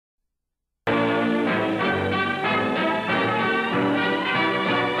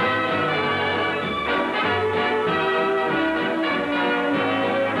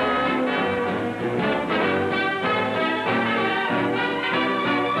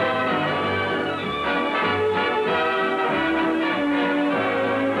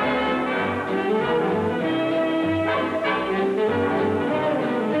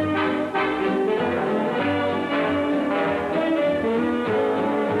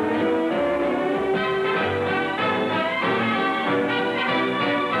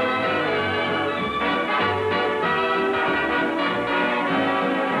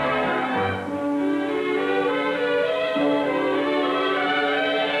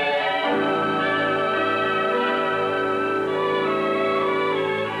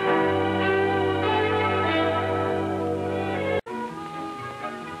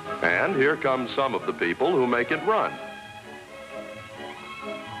here come some of the people who make it run.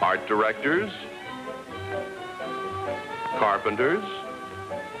 Art directors, carpenters,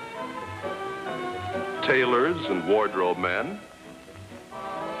 tailors and wardrobe men,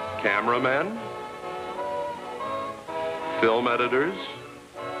 cameramen, film editors,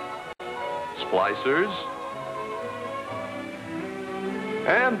 splicers,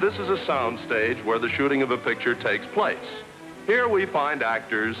 and this is a sound stage where the shooting of a picture takes place. Here we find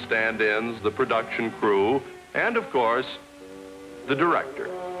actors, stand-ins, the production crew, and of course, the director.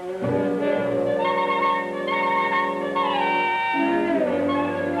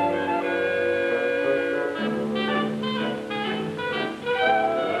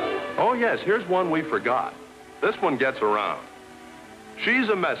 Oh yes, here's one we forgot. This one gets around. She's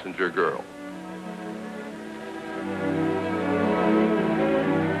a messenger girl.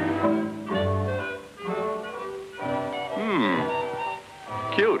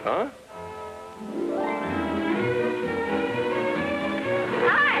 Cute, huh?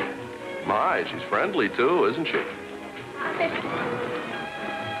 Hi. My, she's friendly too, isn't she?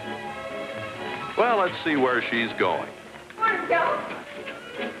 Well, let's see where she's going. Morning, Joe.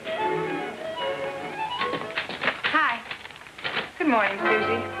 Hi. Good morning,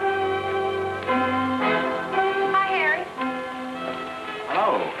 Susie. Hi, Harry.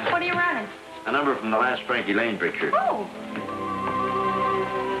 Hello. What are you running? A number from the last Frankie Laine picture. Oh.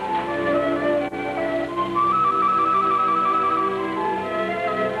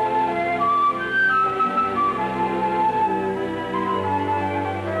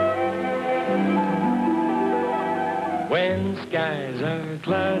 When skies are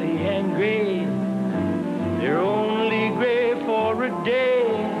cloudy and gray, they're only gray for a day.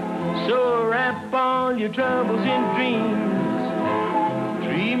 So wrap all your troubles in dreams.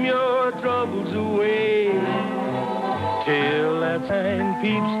 Dream your troubles away. Till that sign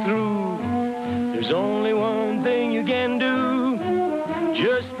peeps through, there's only one thing you can do.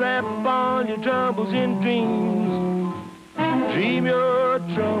 Just wrap all your troubles in dreams. Dream your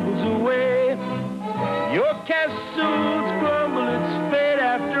troubles away. Your castles crumble, it's fate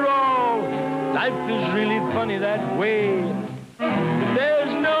after all. Life is really funny that way. But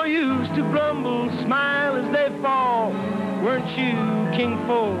there's no use to grumble, smile as they fall. Weren't you king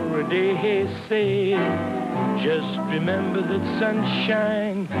for a day, say? Just remember that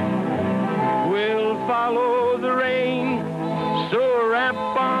sunshine will follow the rain. So wrap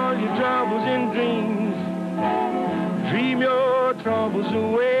all your troubles in dreams. Dream your troubles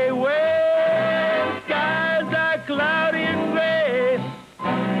away. Cloudy and gray,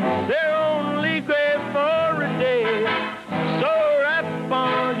 they're only gray for a day. So wrap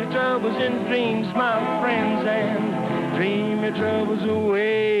all your troubles in dreams, my friends, and dream your troubles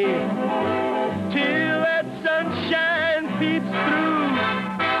away. Till that sunshine peeps through,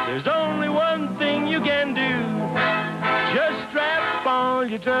 there's only one thing you can do. Just wrap all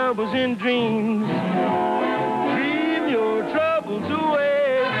your troubles in dreams. Dream your troubles away.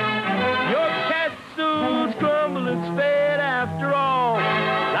 It's fate after all.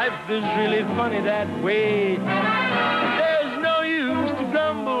 Life is really funny that way. There's no use to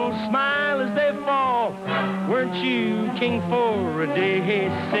grumble, smile as they fall. Weren't you king for a day,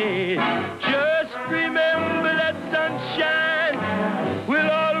 say? Just remember that sunshine will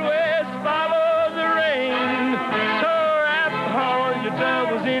always follow the rain. So wrap all your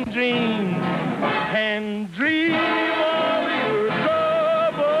troubles in dreams and dream all your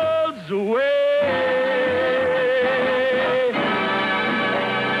troubles away.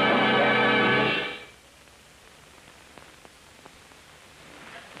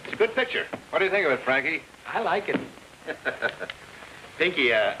 Good picture. What do you think of it, Frankie? I like it.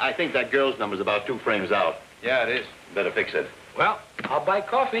 Pinky, I think that girl's number's about 2 frames out. Yeah, it is. Better fix it. Well, I'll buy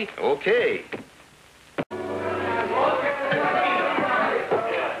coffee. Okay.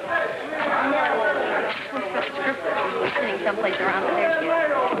 Sitting someplace around there, too.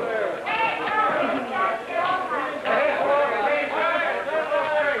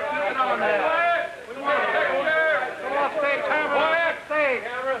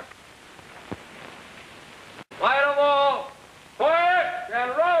 Light them all. Quiet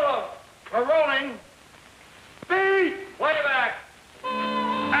and roll them. We're rolling. Speed. Way back.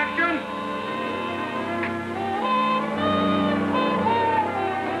 Action.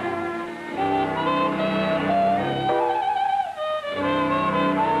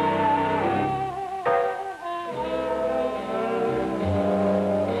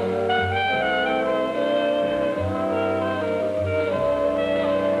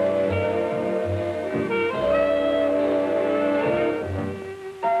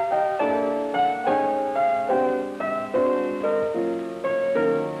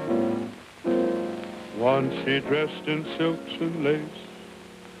 Once she dressed in silks and lace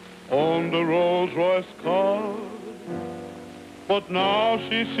on the Rolls-Royce car, but now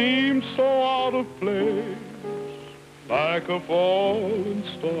she seems so out of place, like a fallen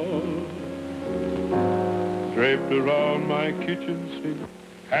star. Draped around my kitchen sink,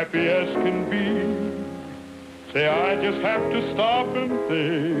 happy as can be. Say, I just have to stop and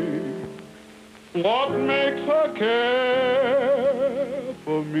think, what makes her care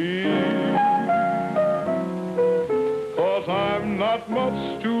for me? 'Cause I'm not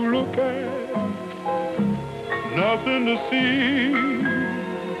much to look at, nothing to see.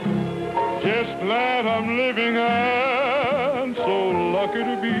 Just glad I'm living and so lucky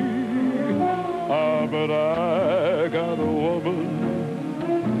to be. Ah, but I got a woman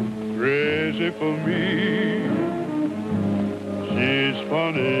crazy for me. She's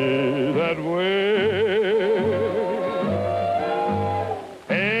funny that way.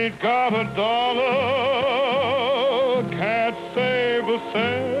 Ain't got a dollar, can't save a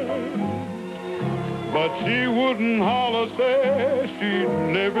cent, but she wouldn't holler, say she'd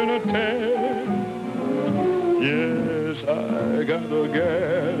live in a tent. Yes, I got a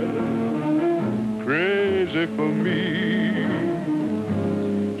gal crazy for me.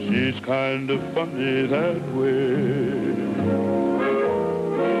 She's kind of funny that way.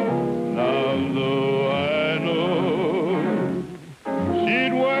 Now, though I know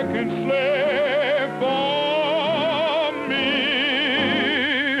she'd work and slave for me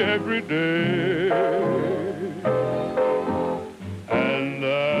every day, and I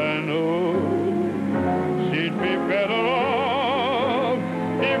know she'd be better off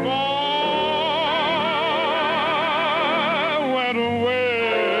if I went away.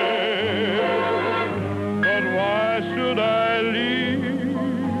 But why should I leave?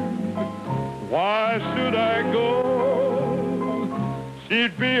 Why should I go?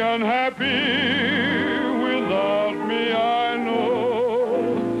 She'd be unhappy without me, I know.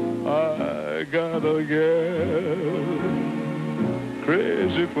 I got a girl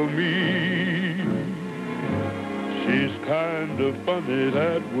crazy for me. She's kind of funny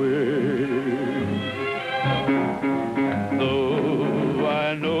that way. Though I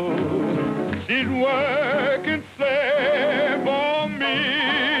know she'd work and slave for me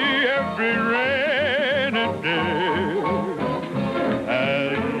every rainy day,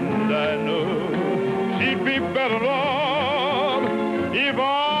 and I know she'd be better off if I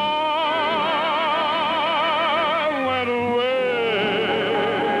went away.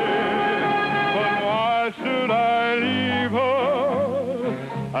 But why should I leave her?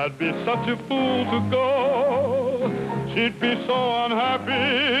 I'd be such a fool to go. She'd be so unhappy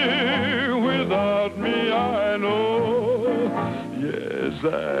without me, I know. Yes, I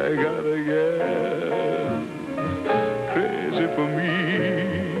got a gal crazy for me.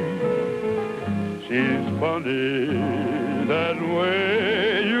 She's funny that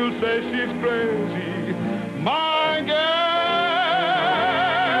way. You say she's crazy. My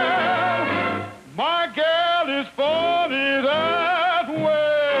gal is funny that way.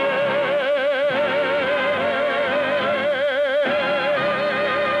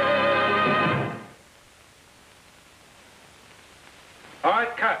 All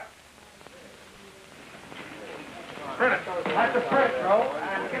right, cut. Print it. That's the print, bro.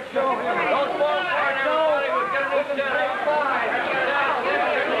 Get show him. Don't fall hard, everybody. We're getting this done.